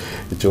দেখা যায়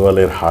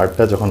চোয়ালের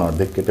হাড়টা যখন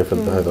অর্ধেক কেটে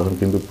ফেলতে হয় তখন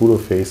কিন্তু পুরো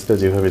ফেসটা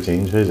যেভাবে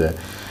চেঞ্জ হয়ে যায়,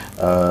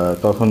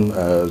 তখন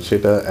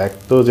সেটা এক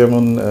তো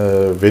যেমন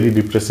very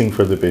depressing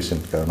for the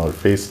patient, কারণ ওর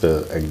ফেসটা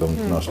একদম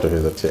নষ্ট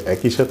হয়ে যাচ্ছে।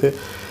 একই সাথে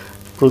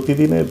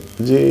প্রতিদিনের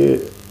যে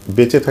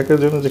বেঁচে থাকার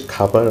জন্য যে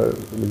খাবার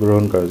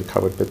গ্রহণ করা, যে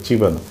খাবারটা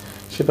চিবানো,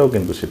 সেটাও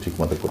কিন্তু সে ঠিক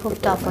মতো করতে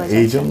পারে না।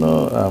 এই জন্য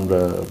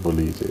আমরা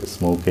বলি যে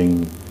smoking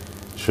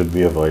should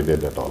be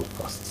avoided at all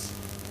costs.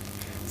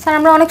 Sir,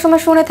 আমরা অনেক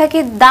সময় শুনে থাকি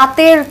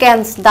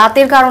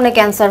দাঁতের কারণে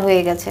ক্যান্সার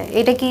হয়ে গেছে,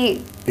 এটা কি?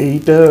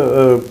 এইটা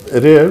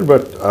রেয়ার,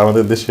 বাট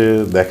আমাদের দেশে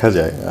দেখা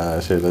যায়।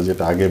 সেটা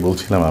যেটা আগে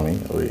বলছিলাম আমি,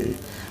 ওই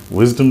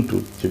উইজডম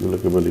টুথ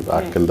যেগুলোকে বলি,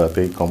 আক্কেল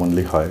দাঁতেই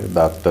কমনলি হয়।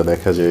 দাঁতটা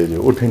দেখা যায় যে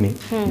ওঠেনি,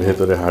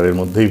 ভেতরে হাড়ের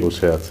মধ্যেই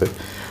বসে আছে।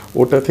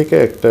 ওটা থেকে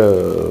একটা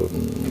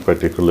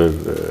পার্টিকুলার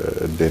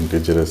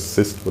ডেন্টিজারাস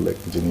সিস্ট বলে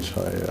একটা জিনিস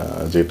হয়,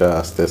 যেটা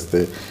আস্তে আস্তে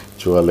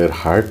চোয়ালের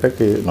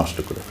হাড়টাকে নষ্ট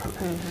করে ফেলে।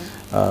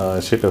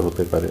 সেটা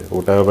হতে পারে।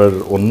 ওটা আবার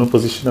অন্য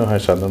পজিশনে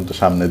হয়, সাধারণত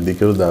সামনের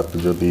দিকেও দাঁত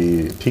যদি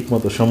ঠিক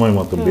মতো সময়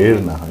মতো বের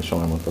না হয়,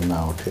 সময় মতো না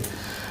ওঠে,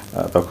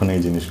 তখন এই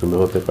জিনিসগুলো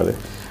হতে পারে।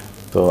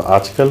 তো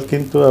আজকাল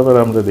কিন্তু আবার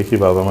আমরা দেখি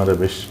বাবা মারা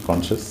বেশ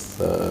কনসিয়াস।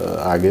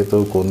 আগে তো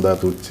কোন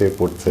দাঁত উঠছে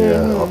পড়ছে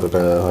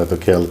অতটা হয়তো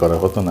খেয়াল করা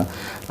হতো না।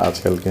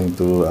 আজকাল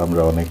কিন্তু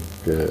আমরা অনেক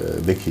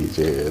দেখি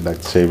যে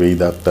ডাক্তার সাহেব এই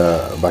দাঁতটা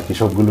বাকি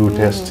সবগুলো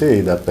উঠে আসছে,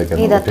 এই দাঁতটা কেন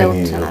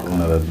ওঠেনি,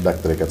 ওনারা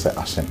ডাক্তারের কাছে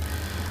আসেন।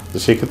 তো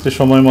সেক্ষেত্রে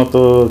সময় মতো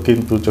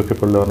কিন্তু চোখে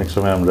পড়লে অনেক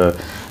সময় আমরা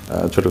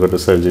ছোটোখাটো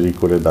সার্জারি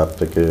করে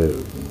দাঁতটাকে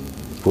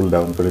পুল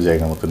ডাউন করে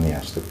জায়গা মতো নিয়ে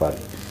আসতে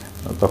পারি,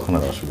 তখন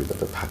আর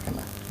অসুবিধাটা থাকে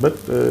না। বাট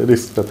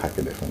রিস্কটা থাকে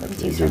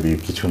ডেফিনেটলি যদি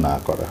কিছু না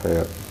করা হয়,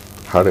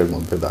 হাড়ের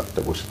মধ্যে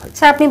দাঁতটা বসে থাকে।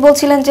 স্যার, আপনি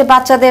বলছিলেন যে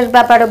বাচ্চাদের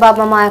ব্যাপারে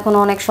বাবা মা এখন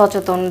অনেক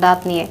সচেতন দাঁত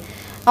নিয়ে।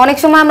 অনেক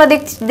সময় আমরা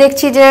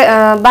দেখছি যে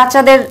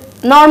বাচ্চাদের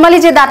নর্মালি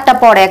যে দাঁতটা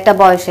পড়ে একটা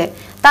বয়সে,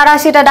 তারা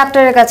সেটা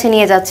ডাক্তারের কাছে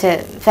নিয়ে যাচ্ছে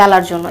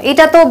ফেলার জন্য।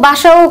 এটা তো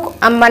বাসাও,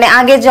 মানে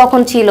আগে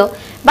যখন ছিল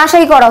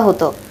বাসাই করা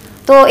হতো,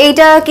 তো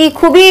এইটা কি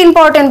খুবই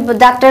ইম্পর্টেন্ট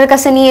ডাক্তারের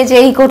কাছে নিয়ে যে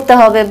এই করতে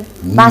হবে,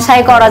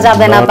 বাসায় করা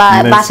যাবে না, বা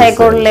বাসায়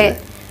করলে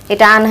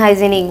এটা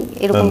আনহাইজেনিক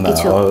এরকম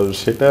কিছু?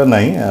 সেটা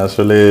নাই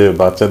আসলে।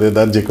 বাচ্চাদের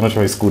দাঁত যে কোনো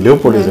সময় স্কুলেও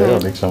পড়ে যায়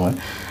অনেক সময়,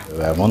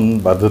 এমন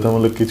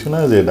বাধ্যতামূলক কিছু না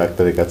যে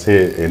ডাক্তারের কাছে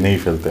এনেই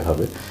ফেলতে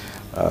হবে।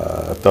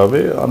 তবে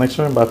অনেক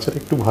সময় বাচ্চারা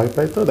একটু ভয়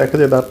পায়, তো দেখা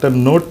যায় দাঁতটা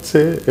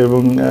নড়ছে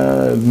এবং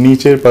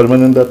নিচের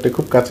পার্মানেন্ট দাঁতটা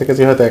খুব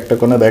কাছাকাছি, হয়তো একটা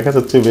কোণা দেখা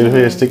যাচ্ছে বের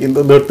হয়ে আসছে কিন্তু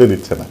ধরতে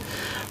দিচ্ছে না।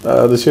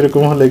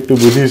 সেরকম হলে একটু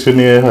বুঝিয়ে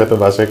শুনিয়ে হয়তো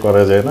বাসায়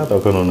করা যায় না,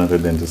 তখন ওনাদের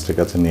ডেন্টিস্টের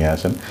কাছে নিয়ে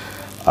আসেন।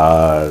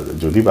 আর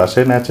যদি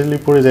বাসায় ন্যাচারালি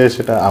পড়ে যায়,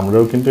 সেটা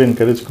আমরাও কিন্তু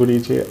এনকারেজ করি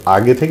যে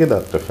আগে থেকে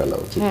দাঁতটা ফেলা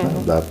উচিত না,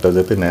 দাঁতটা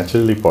যাতে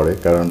ন্যাচারালি পড়ে।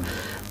 কারণ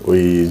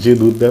ওই যে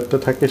দুধ দাঁতটা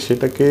থাকে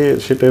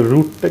সেটার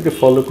রুটটাকে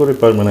ফলো করে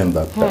পার্মানেন্ট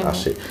দাঁতটা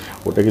আসে।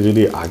 ওটাকে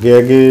যদি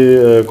আগে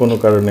কোনো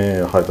কারণে,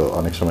 হয়তো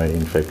অনেক সময়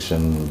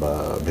ইনফেকশন বা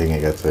ভেঙে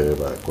গেছে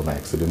বা কোনো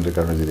অ্যাক্সিডেন্টের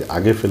কারণে যদি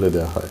আগে ফেলে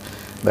দেওয়া হয়,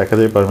 দেখা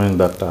যায় পার্মানেন্ট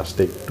দাঁতটা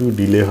আসতে একটু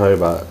ডিলে হয়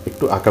বা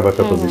একটু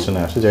আঁকাবাঁকা পজিশনে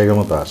আসে, জায়গা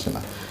মতো আসে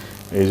না।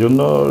 এই জন্য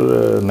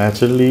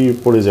ন্যাচারালি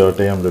পড়ে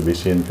যাওয়াটাই আমরা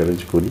বেশি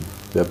এনকারেজ করি,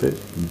 যাতে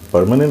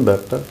পার্মানেন্ট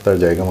দাঁতটা তার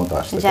জায়গা মতো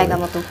আসতে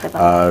পারে।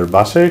 আর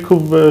বাসায়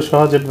খুব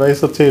সহজ অ্যাডভাইস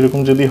হচ্ছে, এরকম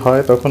যদি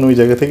হয় তখন ওই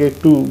জায়গা থেকে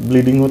একটু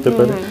ব্লিডিং হতে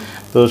পারে,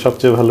 তো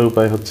সবচেয়ে ভালো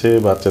উপায় হচ্ছে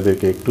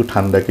বাচ্চাদেরকে একটু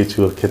ঠান্ডা কিছু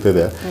খেতে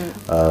দেয়া,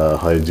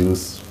 হয়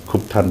জুস,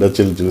 খুব ঠান্ডা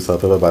চিল জুস,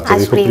 অথবা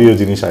বাচ্চাদের খুব প্রিয়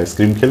জিনিস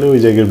আইসক্রিম খেলে ওই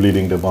জায়গার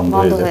ব্লিডিংটা বন্ধ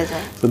হয়ে যায়।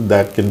 So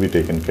that can be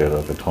taken care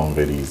of at home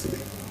very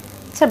easily.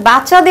 Sir,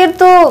 বাচ্চাদের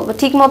তো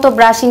ঠিকমতো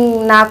ব্রাশিং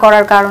না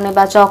করার কারণে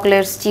বা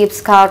চকলেটস চিপস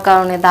খাওয়ার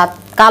কারণে দাঁত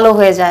কালো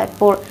হয়ে যায়,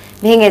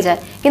 ভেঙে যায়,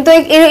 কিন্তু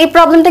এই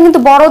প্রবলেমটা কিন্তু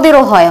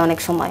বড়দেরও হয় অনেক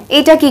সময়।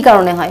 এইটা কি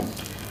কারণে হয়?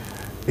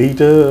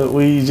 এইটা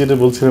ওই যেটা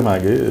বলছিলাম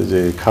আগে, যে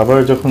খাবার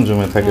যখন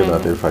জমে থাকে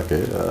দাঁতের ফাঁকে,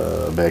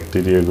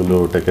 ব্যাকটেরিয়াগুলো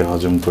ওটাকে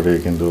হজম করে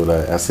কিন্তু ওরা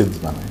অ্যাসিড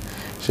বানায়,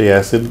 সেই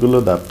অ্যাসিডগুলো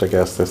দাঁতটাকে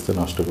আস্তে আস্তে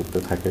নষ্ট করতে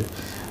থাকে।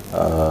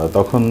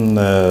 তখন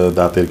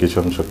দাঁতের কিছু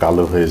অংশ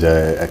কালো হয়ে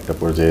যায়, একটা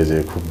পর্যায়ে যে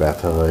খুব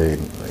ব্যথা হয়,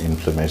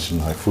 ইনফ্লামেশন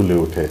হয়, ফুলে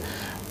ওঠে।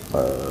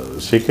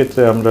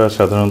 সেক্ষেত্রে আমরা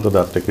সাধারণত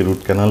দাঁতটাকে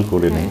রুট ক্যানাল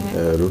করে নিই।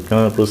 রুট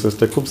ক্যানাল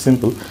প্রসেসটা খুব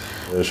সিম্পল,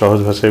 সহজ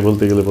ভাষায়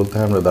বলতে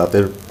হয় আমরা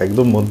দাঁতের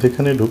একদম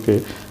মধ্যেখানে ঢুকে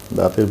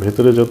দাঁতের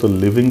ভেতরে যত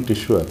লিভিং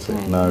টিস্যু আছে,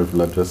 নার্ভ,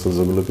 ব্লাড ভেসেলস,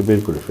 ওগুলোকে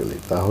বের করে ফেলি।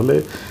 তাহলে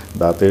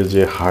দাঁতের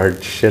যে হার্ড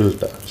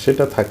শেলটা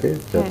সেটা থাকে,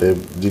 যাতে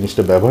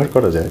জিনিসটা ব্যবহার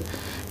করা যায়,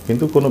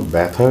 কিন্তু কোনো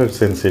ব্যথার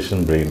সেন্সেশন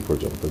ব্রেইন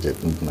পর্যন্ত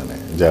মানে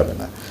যাবে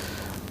না।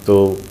 তো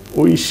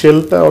ওই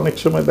শেলটা অনেক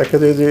সময় দেখা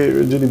যায় যে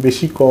যদি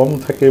বেশি কম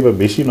থাকে বা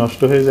বেশি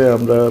নষ্ট হয়ে যায়,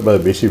 আমরা বা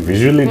বেশি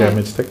ভিজুয়ালি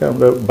ড্যামেজ থাকে,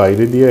 আমরা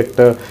বাইরে দিয়ে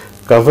একটা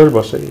কভার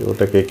বসাই,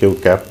 ওটাকে কেউ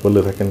ক্যাপ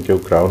বলে থাকেন, কেউ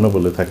ক্রাউনও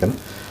বলে থাকেন।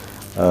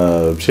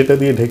 সেটা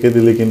দিয়ে ঢেকে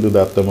দিলে কিন্তু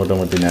দাঁতটা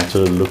মোটামুটি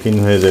ন্যাচারাল লুকিং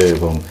হয়ে যায়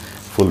এবং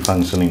ফুল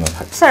ফাংশনিংও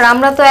থাকে। স্যার,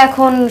 আমরা তো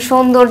এখন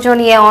সৌন্দর্য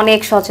নিয়ে অনেক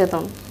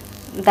সচেতন,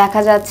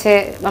 দেখা যাচ্ছে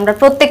আমরা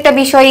প্রত্যেকটা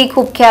বিষয়ই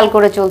খুব খেয়াল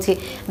করে চলছি,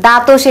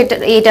 দাঁতও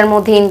এটার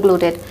মধ্যে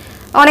ইনক্লুডেড।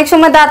 অনেক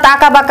সময় দাঁত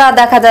আঁকা বাঁকা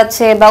দেখা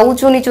যাচ্ছে বা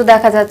উঁচু নিচু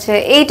দেখা যাচ্ছে,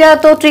 এইটা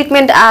তো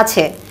ট্রিটমেন্ট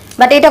আছে,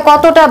 বাট এটা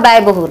কতটা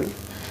ব্যয়বহুল?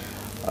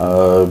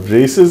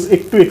 ব্রেসেস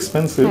একটু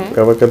এক্সপেন্সিভ,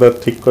 কাবাকা দাঁত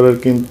ঠিক করার,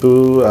 কিন্তু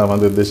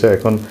আমাদের দেশে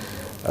এখন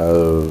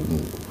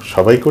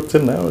সবাই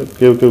করছেন না,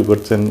 কেউ কেউ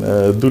করছেন।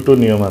 দুটো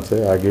নিয়ম আছে,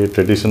 আগে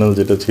ট্রেডিশনাল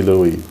যেটা ছিল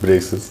ওই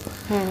ব্রেসেস,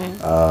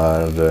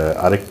 আর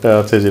আরেকটা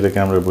আছে যেটাকে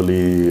আমরা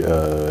বলি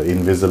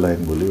ইনভিজিলাইন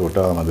বলি,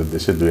 ওটা আমাদের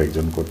দেশে দু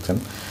একজন করছেন।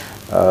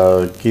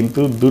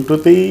 কিন্তু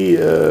দুটোতেই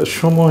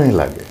সময়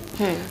লাগে,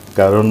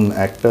 কারণ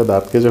একটা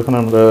দাঁতকে যখন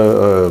আমরা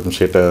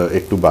সেটা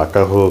একটু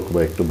বাঁকা হোক বা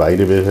একটু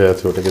বাইরে বের হয়ে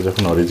আছে, ওটাকে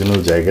যখন অরিজিনাল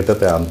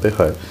জায়গাটাতে আনতে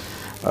হয়,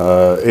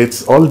 it's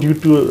all due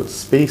to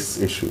space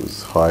issues.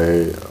 হয়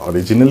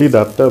অরিজিনালি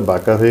দাঁতটা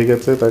বাঁকা হয়ে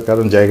গেছে তার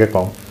কারণ জায়গা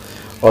কম,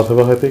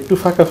 অথবা হয়তো একটু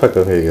ফাঁকা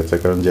ফাঁকা হয়ে গেছে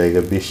কারণ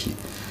জায়গা বেশি।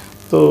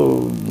 তো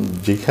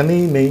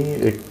যেখানেই নেই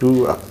একটু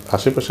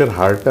আশেপাশের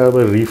হাড়টা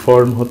আবার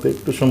রিফর্ম হতে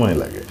একটু সময়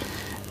লাগে,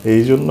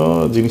 এই জন্য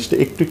জিনিসটা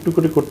একটু একটু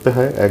করে করতে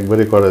হয়,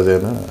 একবারে করা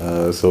যায় না।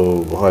 সো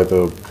হয়তো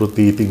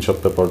প্রতি 3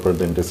 সপ্তাহ পর পর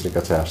ডেন্টিস্টের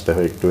কাছে আসতে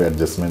হয় একটু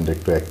অ্যাডজাস্টমেন্ট,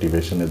 একটু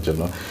অ্যাক্টিভেশনের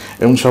জন্য।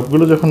 এবং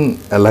সবগুলো যখন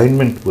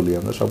অ্যালাইনমেন্ট বলি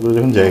আমরা, সবগুলো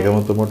যখন জায়গা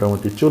মতো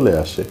মোটামুটি চলে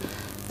আসে,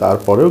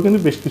 তারপরেও কিন্তু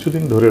বেশ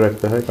কিছুদিন ধরে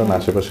রাখতে হয়, কারণ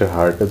আশেপাশে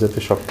হাড়টা যাতে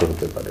শক্ত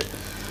হতে পারে।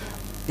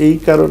 এই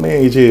কারণে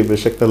এই যে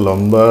বেশ একটা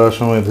লম্বা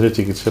সময় ধরে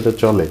চিকিৎসাটা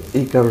চলে,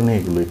 এই কারণে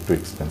এগুলো একটু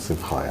এক্সপেন্সিভ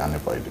হয়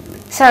আনঅ্যাভয়েডেবলি।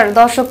 স্যার,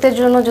 দর্শকদের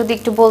জন্য যদি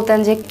একটু বলতেন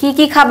যে কি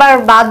কি খাবার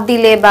বাদ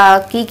দিলে বা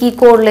কি কি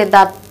করলে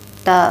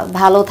দাঁতটা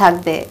ভালো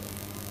থাকবে,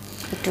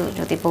 একটু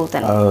যদি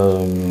বলতেন।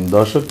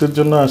 দর্শকদের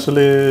জন্য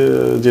আসলে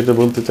যেটা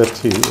বলতে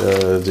চাচ্ছি,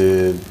 যে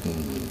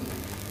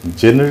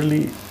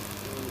জেনারেলি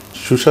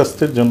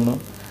সুস্বাস্থ্যের জন্য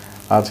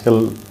আজকাল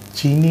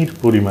চিনির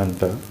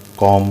পরিমাণটা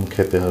কম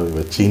খেতে হবে,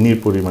 বা চিনির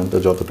পরিমাণটা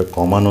যতটা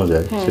কমানো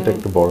যায় সেটা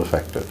একটা বড়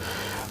ফ্যাক্টর।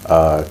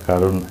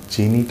 কারণ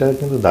চিনিটা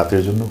কিন্তু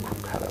দাঁতের জন্য খুব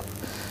খারাপ।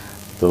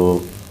 তো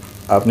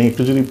আপনি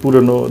একটু যদি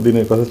পুরনো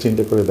দিনের কথা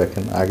চিন্তা করে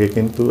দেখেন, আগে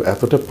কিন্তু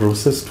এতটা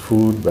প্রসেসড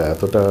ফুড বা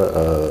এতটা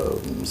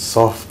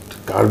সফট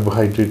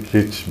কার্বোহাইড্রেট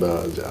রিচ বা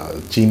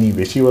চিনি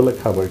বেশিওয়ালা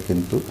খাবার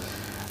কিন্তু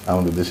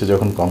আমাদের দেশে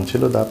যখন কম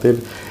ছিল, দাঁতের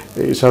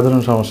এই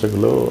সাধারণ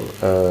সমস্যাগুলো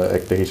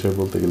একটা হিসেবে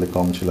বলতে গেলে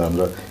কম ছিল।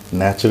 আমরা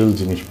ন্যাচারাল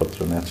জিনিসপত্র,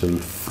 ন্যাচারাল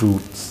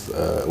ফ্রুটস,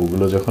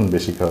 ওগুলো যখন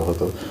বেশি খাওয়া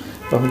হতো,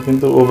 তখন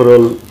কিন্তু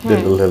ওভারঅল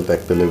ডেন্টাল হেলথ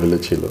একটা লেভেলে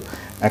ছিল।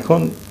 এখন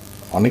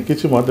অনেক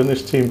কিছু মডার্ন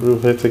এসছে, ইমপ্রুভ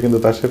হয়েছে, কিন্তু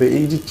তার সাথে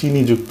এই যে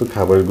চিনিযুক্ত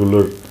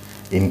খাবারগুলোর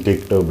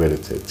ইনটেকটাও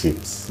বেড়েছে,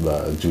 চিপস বা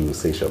জুস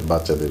এইসব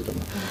বাচ্চাদের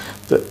জন্য।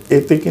 তো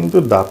এতে কিন্তু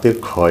দাঁতের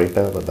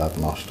ক্ষয়টা বা দাঁত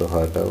নষ্ট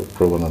হওয়াটাও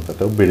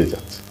প্রবণতাটাও বেড়ে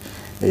যাচ্ছে।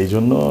 এই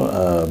জন্য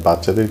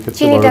বাচ্চাদের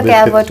ক্ষেত্রে, বড়দের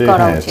ক্ষেত্রে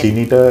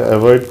চিনিটা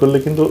অ্যাভয়েড করলে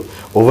কিন্তু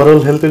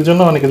ওভারঅল হেলথের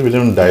জন্য অনেক কিছু,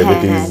 যেমন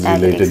ডায়াবেটিস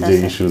রিলেটেড যে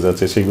ইস্যুস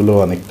আছে সেগুলো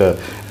অনেকটা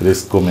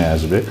রিস্ক কমে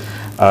আসবে।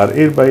 আর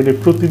এর বাইরে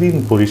প্রতিদিন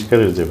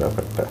পরিষ্কারের যে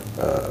ব্যাপারটা,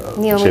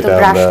 সেটা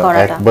আমরা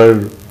একবার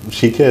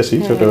শিখে আসি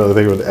ছোটবেলা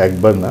থেকে,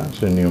 একবার না,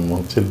 সে নিয়ম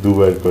হচ্ছে 2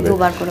 বার করে,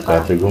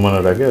 রাতে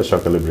ঘুমানোর আগে আর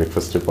সকালে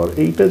ব্রেকফাস্টের পর।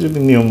 এইটা যদি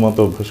নিয়ম মতো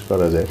অভ্যাস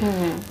করা যায়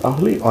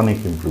তাহলেই অনেক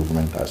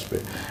ইমপ্রুভমেন্ট আসবে।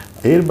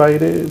 এর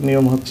বাইরে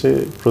নিয়ম হচ্ছে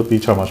প্রতি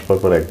 6 মাস পর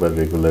পর একবার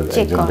রেগুলার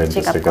একজন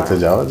ডেন্টিস্টের কাছে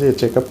যাওয়া, যে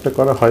চেক আপটা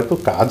করা। হয়তো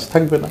কাজ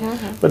থাকবে না,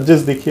 বাট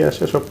জাস্ট দেখিয়ে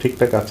আসা সব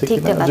ঠিকঠাক আছে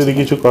কিনা, যদি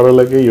কিছু করা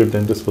লাগে your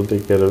dentist will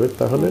take care of it,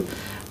 তাহলে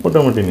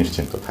মোটামুটি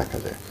নিশ্চিন্ত থাকা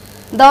যায়।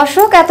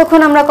 দর্শক,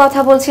 এতক্ষণ আমরা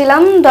কথা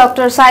বলছিলাম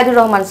ডক্টর সাইদুর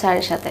রহমান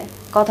স্যারের সাথে।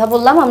 কথা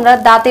বললাম আমরা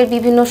দাঁতের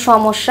বিভিন্ন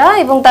সমস্যা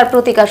এবং তার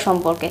প্রতিকার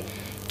সম্পর্কে,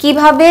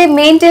 কিভাবে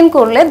মেইনটেইন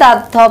করলে দাঁত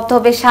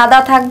ধবধবে সাদা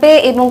থাকবে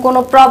এবং কোনো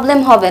প্রবলেম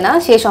হবে না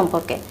সেই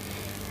সম্পর্কে।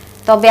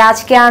 তবে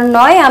আজকে আর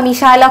নয়, আমি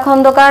শায়লা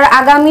খন্দকার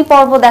আগামী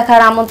পর্ব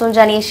দেখার আমন্ত্রণ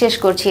জানিয়ে শেষ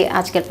করছি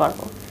আজকের পর্ব।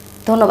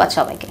 ধন্যবাদ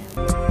সবাইকে।